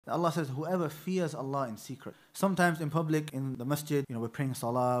Allah says, whoever fears Allah in secret. Sometimes in public, in the masjid, we're praying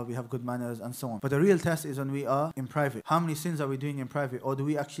salah, we have good manners and so on. But the real test is when we are in private. How many sins are we doing in private? Or do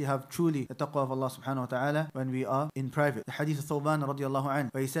we actually have truly the taqwa of Allah subhanahu wa ta'ala when we are in private? The hadith of Thawban radiallahu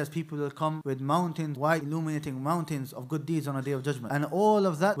anhu, where he says people will come with mountains, white illuminating mountains of good deeds on a day of judgment. And all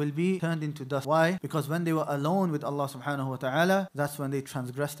of that will be turned into dust. Why? Because when they were alone with Allah subhanahu wa ta'ala, that's when they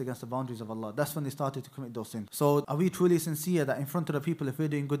transgressed against the boundaries of Allah. That's when they started to commit those sins. So are we truly sincere that in front of the people, if we're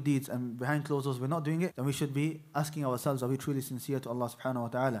doing good deeds and behind closed doors we're not doing it, then we should be asking ourselves, are we truly sincere to Allah subhanahu wa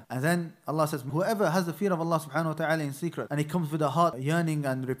ta'ala? And then Allah says, whoever has the fear of Allah subhanahu wa ta'ala in secret, and he comes with a heart yearning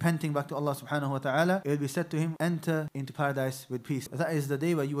and repenting back to Allah subhanahu wa ta'ala, it will be said to him, enter into paradise with peace. That is the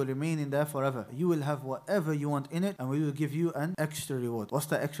day where you will remain in there forever. You will have whatever you want in it, and we will give you an extra reward. What's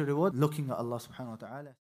that extra reward? Looking at Allah subhanahu wa ta'ala.